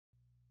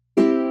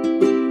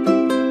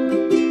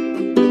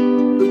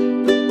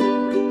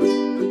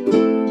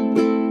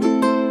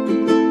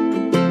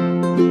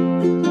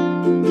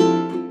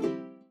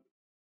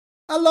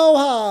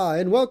Aloha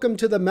and welcome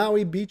to the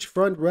Maui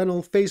Beachfront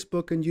Rental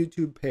Facebook and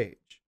YouTube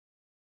page.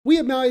 We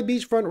at Maui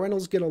Beachfront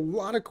Rentals get a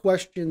lot of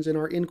questions in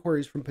our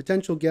inquiries from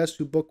potential guests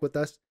who book with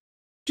us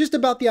just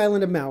about the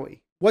island of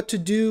Maui. What to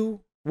do,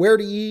 where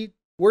to eat,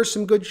 where's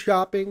some good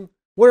shopping,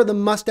 what are the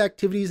must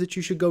activities that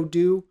you should go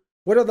do,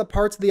 what are the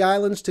parts of the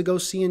islands to go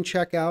see and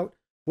check out,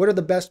 what are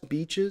the best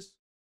beaches.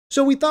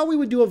 So we thought we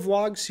would do a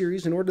vlog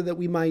series in order that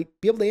we might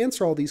be able to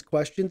answer all these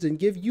questions and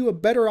give you a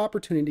better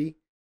opportunity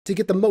to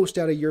get the most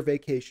out of your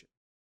vacation.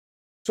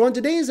 So on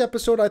today's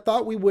episode, I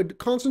thought we would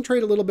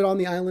concentrate a little bit on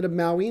the island of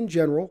Maui in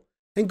general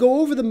and go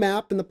over the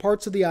map and the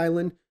parts of the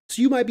island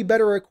so you might be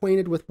better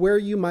acquainted with where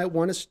you might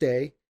want to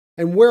stay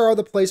and where are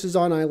the places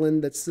on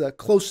island that's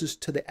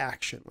closest to the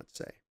action, let's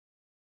say.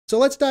 So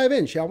let's dive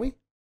in, shall we?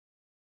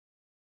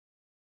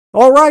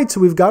 All right, so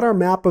we've got our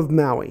map of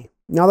Maui.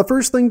 Now the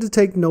first thing to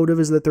take note of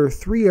is that there are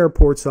 3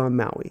 airports on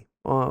Maui.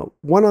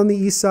 One on the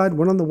east side,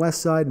 one on the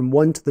west side, and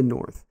one to the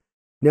north.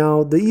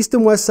 Now, the east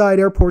and west side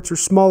airports are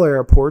smaller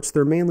airports.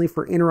 They're mainly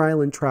for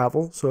inter-island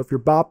travel. So if you're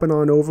bopping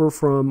on over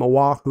from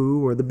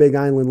Oahu or the Big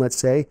Island, let's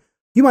say,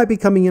 you might be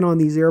coming in on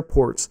these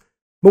airports.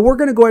 But we're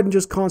going to go ahead and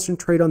just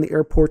concentrate on the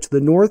airport to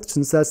the north,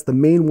 since that's the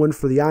main one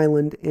for the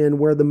island and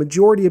where the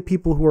majority of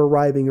people who are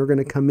arriving are going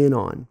to come in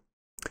on.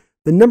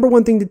 The number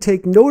one thing to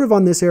take note of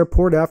on this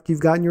airport after you've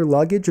gotten your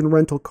luggage and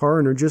rental car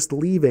and are just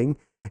leaving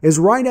is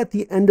right at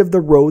the end of the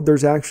road,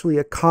 there's actually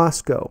a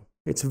Costco.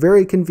 It's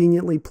very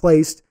conveniently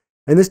placed.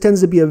 And this tends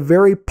to be a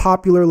very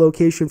popular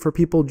location for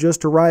people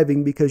just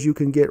arriving because you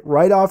can get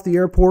right off the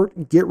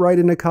airport, get right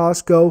into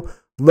Costco,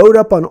 load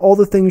up on all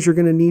the things you're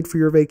going to need for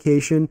your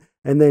vacation,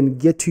 and then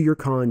get to your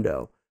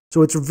condo.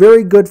 So it's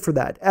very good for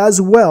that.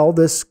 As well,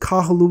 this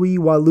Kahului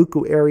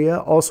Wailuku area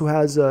also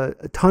has a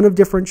ton of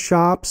different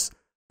shops,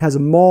 has a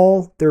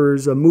mall,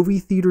 there's a movie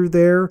theater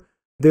there.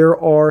 There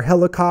are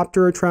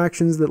helicopter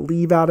attractions that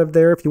leave out of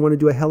there if you want to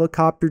do a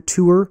helicopter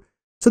tour.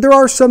 So there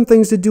are some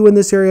things to do in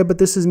this area, but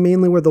this is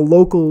mainly where the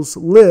locals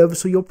live,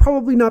 so you'll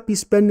probably not be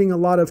spending a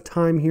lot of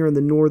time here in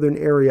the northern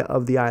area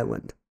of the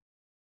island.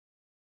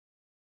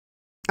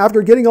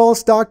 After getting all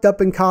stocked up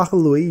in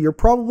Kahului, you're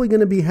probably going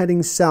to be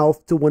heading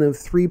south to one of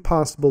 3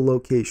 possible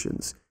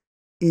locations.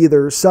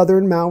 Either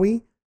southern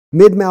Maui,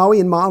 mid-Maui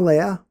and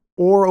Ma'alea,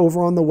 or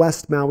over on the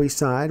west Maui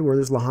side where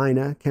there's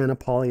Lahaina,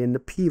 Kanapali, and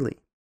Napili.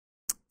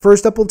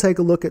 First up, we'll take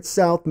a look at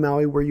South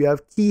Maui where you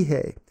have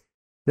Kihei.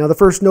 Now, the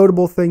first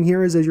notable thing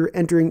here is as you're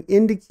entering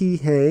into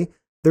Kihei,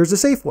 there's a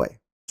Safeway.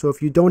 So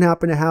if you don't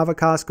happen to have a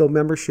Costco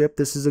membership,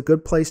 this is a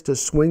good place to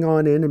swing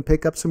on in and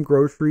pick up some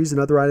groceries and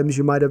other items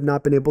you might have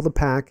not been able to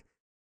pack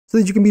so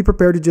that you can be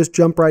prepared to just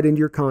jump right into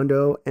your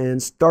condo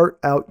and start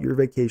out your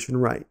vacation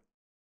right.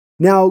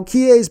 Now,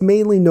 Kihei is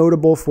mainly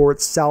notable for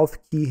its South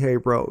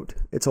Kihei Road.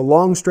 It's a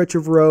long stretch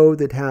of road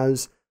that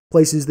has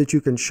places that you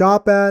can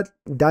shop at,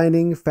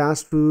 dining,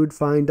 fast food,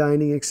 fine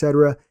dining,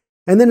 etc.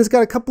 And then it's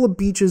got a couple of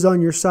beaches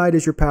on your side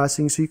as you're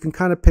passing, so you can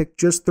kind of pick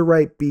just the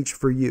right beach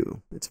for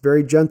you. It's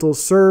very gentle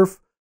surf.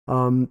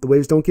 The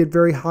waves don't get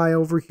very high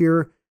over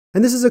here.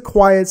 And this is a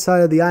quiet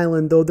side of the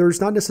island, though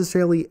there's not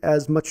necessarily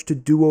as much to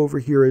do over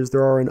here as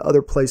there are in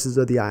other places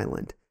of the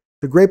island.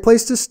 It's a great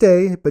place to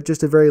stay, but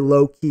just a very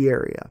low-key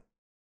area.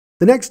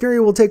 The next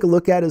area we'll take a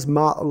look at is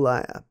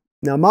Ma'alea.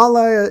 Now,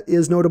 Ma'alea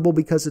is notable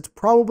because it's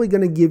probably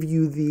going to give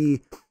you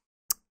the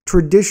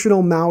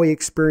traditional Maui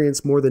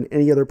experience more than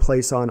any other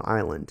place on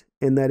island,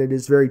 in that it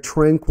is very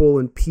tranquil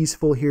and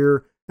peaceful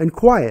here and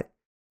quiet.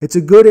 It's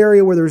a good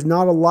area where there's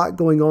not a lot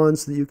going on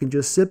so that you can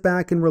just sit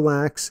back and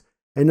relax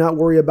and not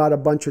worry about a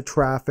bunch of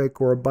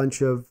traffic or a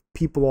bunch of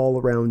people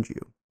all around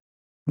you.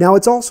 Now,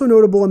 it's also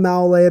notable in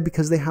Ma'alea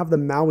because they have the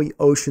Maui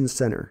Ocean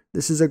Center.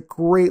 This is a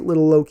great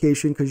little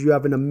location because you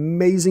have an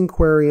amazing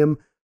aquarium,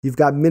 you've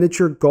got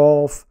miniature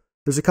golf,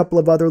 there's a couple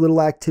of other little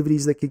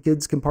activities that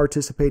kids can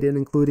participate in,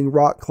 including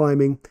rock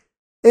climbing.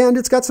 And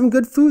it's got some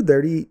good food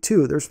there to eat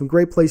too. There's some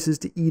great places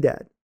to eat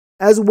at.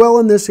 As well,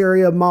 in this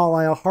area of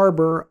Ma'alea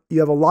Harbor,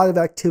 you have a lot of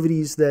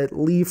activities that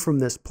leave from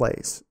this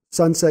place.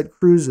 Sunset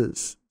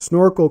cruises,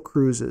 snorkel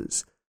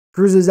cruises,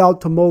 cruises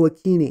out to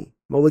Molokini.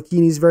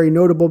 Molokini is very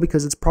notable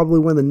because it's probably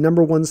one of the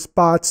 #1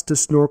 spots to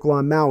snorkel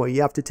on Maui.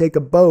 You have to take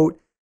a boat,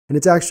 and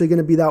it's actually going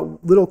to be that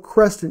little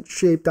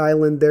crescent-shaped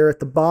island there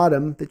at the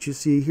bottom that you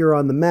see here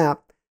on the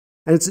map.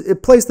 And it's a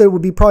place that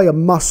would be probably a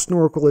must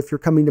snorkel if you're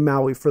coming to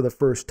Maui for the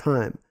first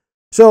time.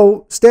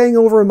 So staying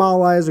over in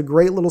Ma'alea is a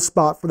great little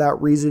spot for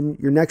that reason.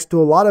 You're next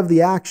to a lot of the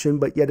action,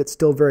 but yet it's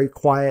still very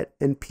quiet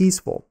and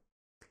peaceful.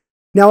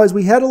 Now, as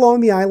we head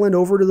along the island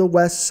over to the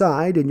west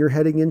side and you're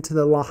heading into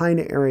the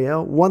Lahaina area,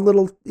 one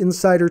little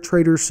insider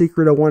trader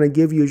secret I want to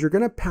give you is you're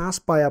going to pass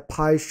by a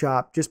pie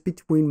shop just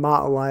between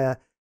Ma'alea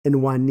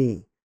and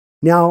Wani.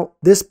 Now,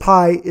 this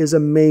pie is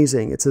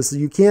amazing. It's this,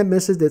 you can't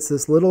miss it. It's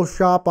this little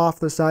shop off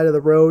the side of the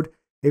road.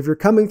 If you're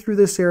coming through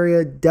this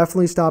area,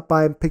 definitely stop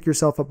by and pick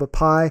yourself up a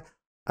pie.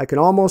 I can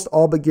almost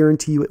all but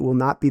guarantee you it will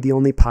not be the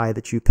only pie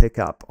that you pick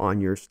up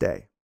on your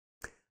stay.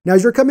 Now,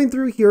 as you're coming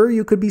through here,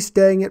 you could be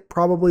staying at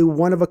probably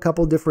one of a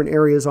couple different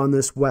areas on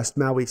this West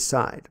Maui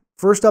side.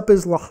 First up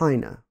is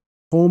Lahaina,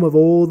 home of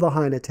old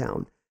Lahaina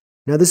town.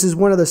 Now, this is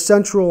one of the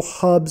central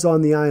hubs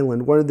on the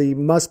island, one of the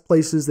must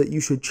places that you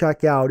should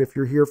check out if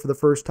you're here for the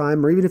first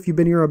time, or even if you've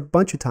been here a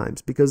bunch of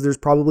times, because there's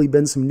probably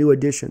been some new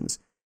additions.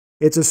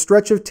 It's a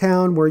stretch of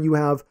town where you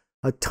have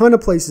a ton of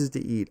places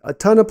to eat, a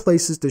ton of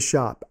places to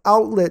shop,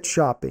 outlet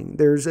shopping.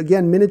 There's,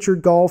 again, miniature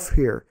golf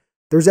here.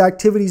 There's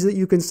activities that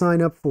you can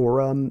sign up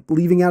for.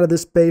 Leaving out of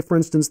this bay, for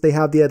instance, they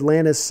have the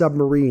Atlantis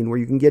submarine, where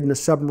you can get in a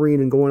submarine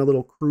and go on a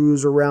little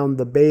cruise around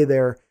the bay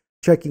there,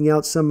 checking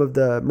out some of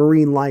the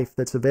marine life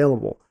that's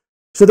available.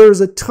 So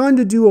there's a ton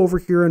to do over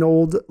here in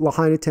Old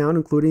Lahaina Town,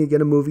 including,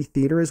 again, a movie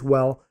theater as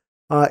well.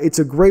 It's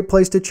a great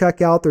place to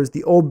check out. There's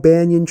the old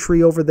banyan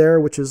tree over there,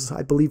 which is,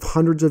 I believe,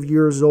 hundreds of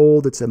years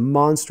old. It's a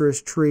monstrous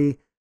tree.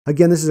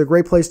 Again, this is a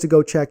great place to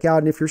go check out.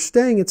 And if you're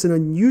staying, it's an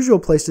unusual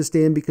place to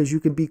stay in because you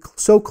can be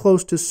so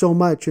close to so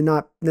much and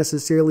not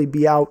necessarily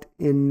be out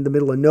in the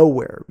middle of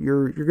nowhere.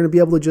 You're going to be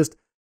able to just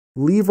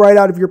leave right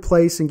out of your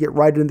place and get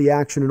right into the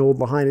action in Old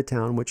Lahaina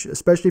Town, which,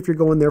 especially if you're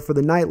going there for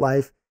the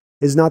nightlife,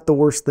 is not the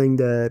worst thing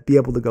to be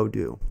able to go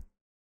do.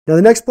 Now,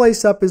 the next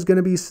place up is going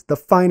to be the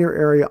finer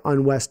area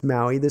on West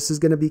Maui. This is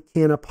going to be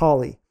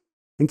Kaanapali.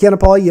 In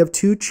Kaanapali, you have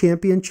 2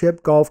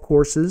 championship golf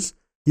courses.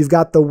 You've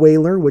got the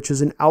Whaler, which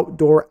is an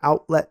outdoor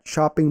outlet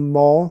shopping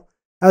mall.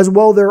 As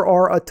well, there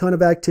are a ton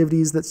of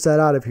activities that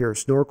set out of here.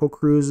 Snorkel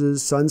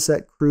cruises,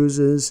 sunset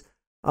cruises.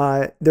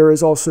 There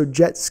is also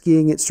jet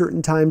skiing at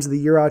certain times of the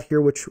year out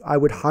here, which I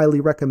would highly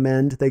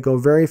recommend. They go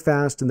very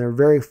fast and they're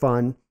very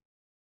fun.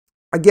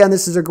 Again,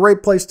 this is a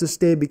great place to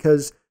stay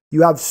because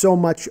you have so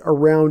much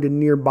around and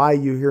nearby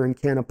you here in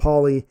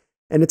Kaanapali,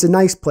 and it's a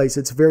nice place.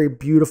 It's a very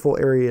beautiful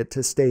area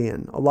to stay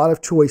in. A lot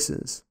of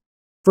choices.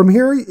 From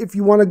here, if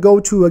you want to go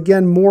to,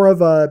 again, more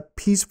of a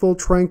peaceful,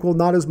 tranquil,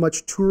 not as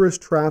much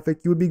tourist traffic,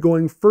 you would be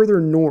going further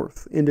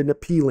north into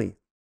Napili.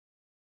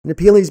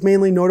 Napili is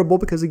mainly notable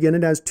because, again,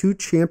 it has 2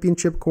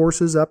 championship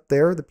courses up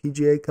there. The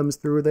PGA comes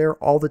through there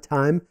all the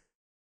time.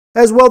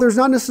 As well, there's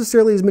not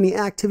necessarily as many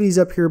activities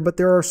up here, but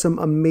there are some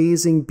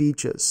amazing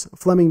beaches.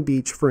 Fleming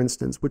Beach, for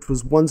instance, which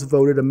was once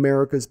voted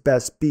America's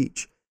best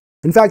beach.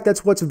 In fact,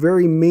 that's what's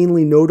very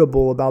mainly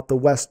notable about the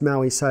West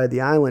Maui side of the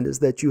island, is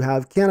that you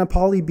have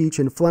Kaanapali Beach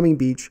and Fleming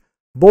Beach.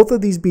 Both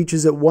of these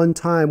beaches at one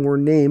time were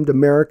named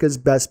America's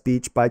best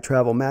beach by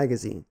Travel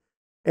Magazine.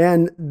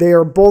 And they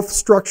are both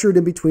structured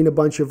in between a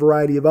bunch of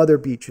variety of other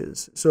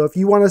beaches. So if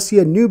you want to see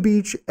a new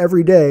beach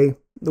every day,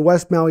 the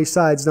West Maui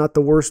side's not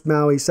the worst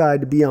Maui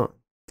side to be on.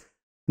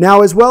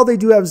 Now, as well, they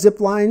do have zip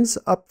lines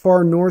up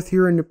far north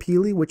here in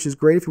Napili, which is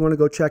great if you want to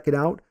go check it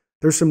out.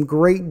 There's some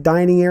great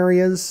dining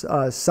areas,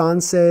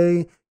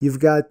 Sansei. You've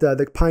got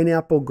the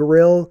Pineapple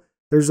Grill.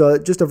 There's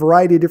just a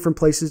variety of different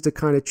places to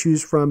kind of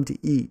choose from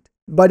to eat.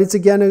 But it's,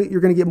 again,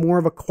 you're going to get more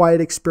of a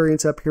quiet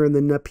experience up here in the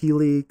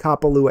Napili,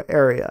 Kapalua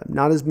area.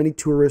 Not as many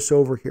tourists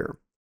over here.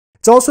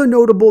 It's also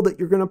notable that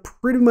you're going to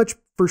pretty much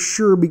for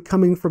sure be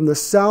coming from the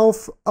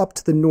south up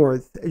to the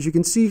north. As you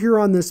can see here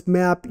on this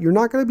map, you're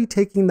not going to be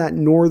taking that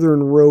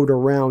northern road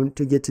around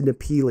to get to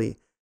Napili.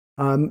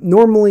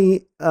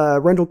 Normally,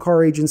 rental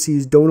car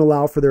agencies don't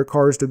allow for their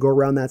cars to go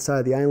around that side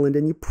of the island,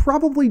 and you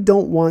probably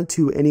don't want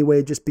to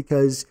anyway, just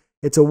because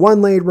it's a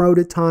one-lane road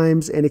at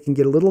times, and it can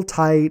get a little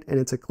tight, and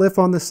it's a cliff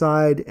on the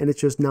side, and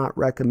it's just not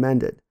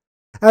recommended.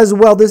 As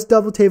well, this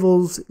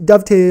dovetails,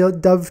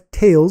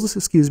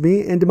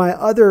 into my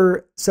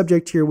other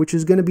subject here, which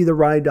is going to be the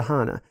ride to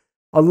Hana.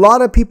 A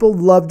lot of people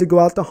love to go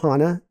out to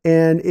Hana,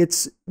 and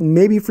it's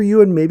maybe for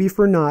you and maybe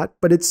for not,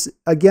 but it's,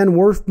 again,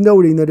 worth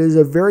noting that it is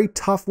a very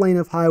tough lane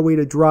of highway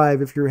to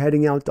drive if you're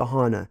heading out to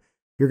Hana.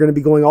 You're going to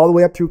be going all the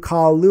way up through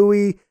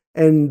Kahului,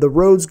 and the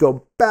roads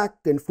go back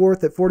and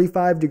forth at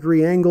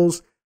 45-degree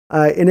angles,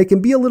 and it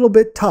can be a little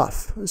bit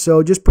tough.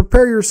 So just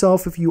prepare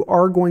yourself if you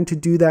are going to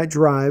do that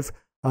drive.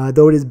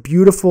 Though it is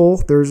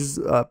beautiful, there's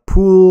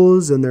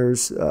pools and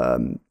there's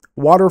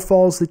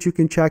waterfalls that you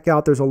can check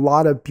out. There's a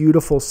lot of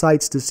beautiful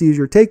sights to see as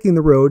you're taking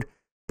the road,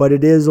 but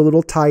it is a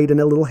little tight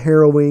and a little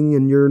harrowing,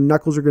 and your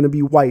knuckles are going to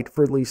be white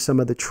for at least some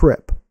of the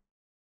trip.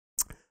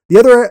 The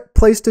other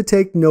place to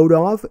take note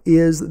of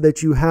is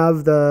that you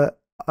have the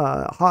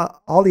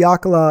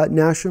Haleakala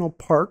National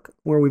Park,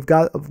 where we've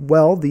got,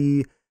 well,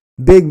 the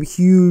big,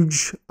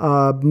 huge,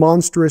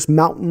 monstrous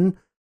mountain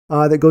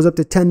that goes up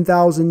to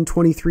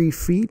 10,023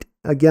 feet.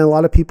 Again, a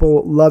lot of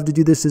people love to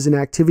do this as an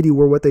activity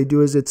where what they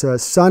do is it's a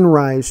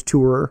sunrise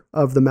tour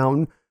of the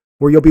mountain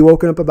where you'll be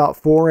woken up about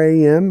 4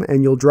 a.m.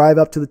 and you'll drive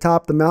up to the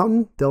top of the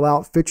mountain. They'll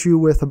outfit you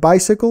with a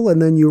bicycle,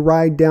 and then you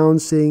ride down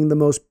seeing the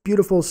most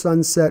beautiful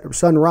sunset or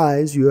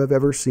sunrise you have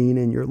ever seen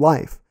in your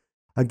life.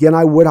 Again,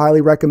 I would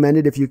highly recommend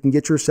it if you can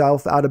get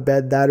yourself out of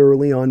bed that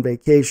early on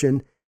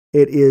vacation.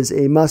 It is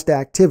a must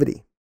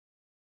activity.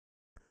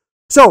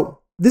 So,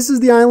 this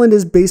is the island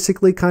is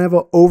basically kind of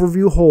an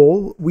overview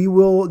whole. We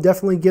will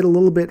definitely get a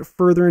little bit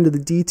further into the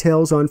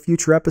details on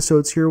future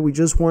episodes here. We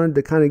just wanted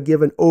to kind of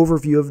give an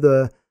overview of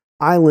the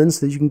islands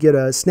so that you can get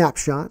a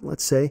snapshot,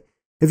 let's say.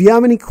 If you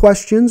have any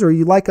questions or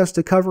you'd like us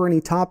to cover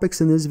any topics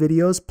in these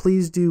videos,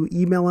 please do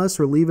email us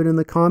or leave it in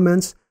the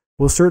comments.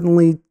 We'll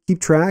certainly keep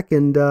track,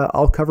 and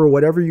I'll cover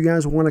whatever you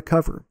guys want to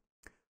cover.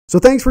 So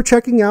thanks for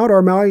checking out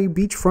our Maui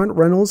Beachfront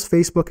Rentals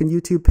Facebook and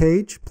YouTube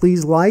page.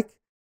 Please like,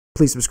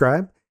 please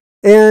subscribe.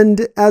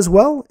 And as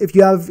well, if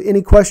you have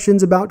any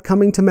questions about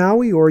coming to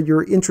Maui or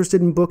you're interested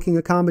in booking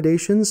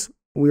accommodations,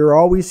 we are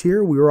always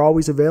here. We are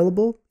always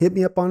available. Hit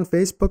me up on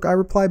Facebook. I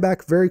reply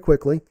back very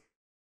quickly.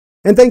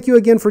 And thank you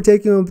again for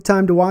taking the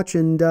time to watch,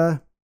 and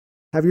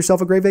have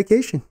yourself a great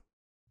vacation.